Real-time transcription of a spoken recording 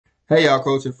Hey y'all,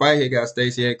 Coach and Fight here, got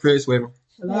Stacy and Chris with me.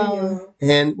 Hello.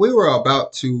 And we were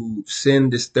about to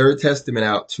send this third testament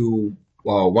out to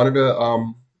one of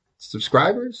the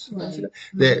subscribers Right.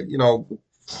 that,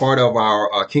 part of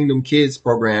our Kingdom Kids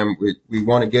program. We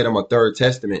want to get them a third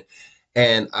testament.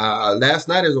 And last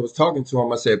night as I was talking to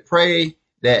him, I said, pray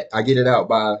that I get it out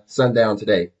by sundown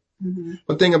today. Mm-hmm.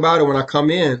 One thing about it, when I come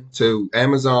in to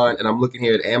Amazon and I'm looking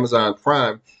here at Amazon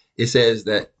Prime, it says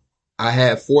that I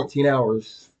have 14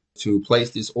 hours to place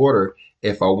this order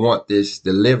if I want this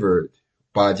delivered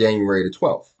by January the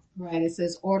 12th. Right. It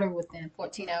says order within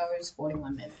 14 hours,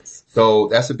 41 minutes. So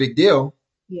that's a big deal.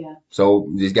 Yeah. So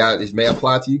this may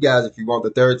apply to you guys. If you want the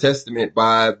third testament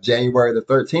by January the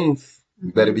 13th,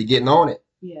 you better be getting on it.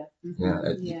 Yeah.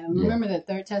 Mm-hmm. Yeah. Remember the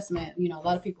third testament, a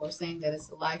lot of people are saying that it's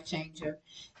a life changer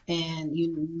and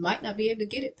you might not be able to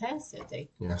get it past that day.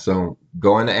 Yeah. So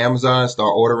go into Amazon,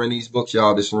 start ordering these books,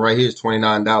 y'all. This one right here is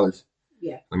 $29.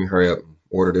 Yeah. Let me hurry up and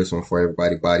order this one for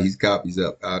everybody. Buy these copies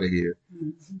up out of here.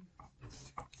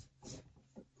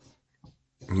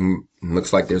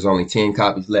 Looks like there's only 10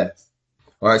 copies left.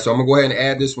 All right, so I'm going to go ahead and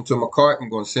add this one to my cart. I'm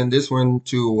going to send this one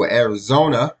to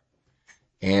Arizona.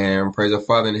 And praise our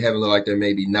Father in heaven, look like there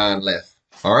may be 9 left.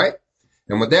 All right?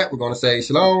 And with that, we're going to say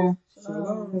shalom.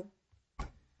 Shalom.